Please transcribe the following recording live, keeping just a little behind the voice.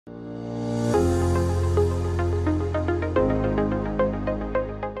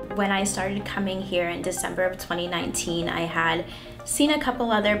When I started coming here in December of 2019, I had seen a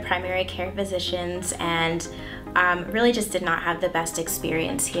couple other primary care physicians and really just did not have the best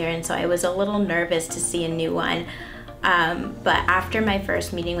experience here, and so I was a little nervous to see a new one. But after my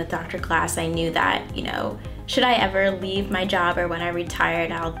first meeting with Dr. Glass, I knew that, you know, should I ever leave my job or when I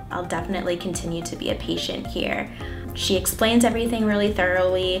retired, I'll definitely continue to be a patient here. She explains everything really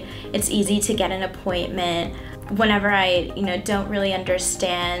thoroughly. It's easy to get an appointment. Whenever I, don't really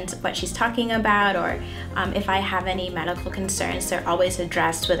understand what she's talking about, or if I have any medical concerns, they're always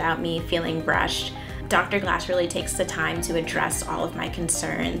addressed without me feeling rushed. Dr. Glass really takes the time to address all of my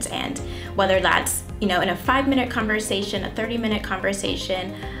concerns, and whether that's, in a 5-minute conversation, a 30-minute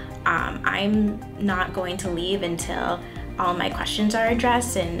conversation, I'm not going to leave until all my questions are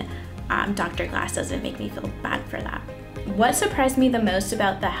addressed, and Dr. Glass doesn't make me feel bad for that. What surprised me the most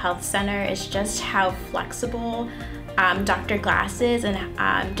about the health center is just how flexible Dr. Glass is,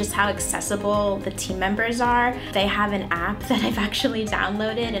 and just how accessible the team members are. They have an app that I've actually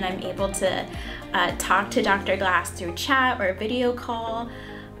downloaded, and I'm able to talk to Dr. Glass through chat or video call.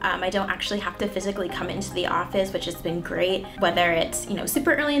 I don't actually have to physically come into the office, which has been great. Whether it's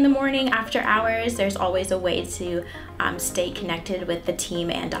super early in the morning, after hours, there's always a way to stay connected with the team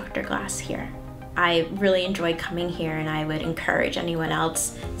and Dr. Glass here. I really enjoyed coming here, and I would encourage anyone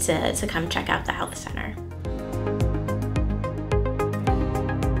else to come check out the health center.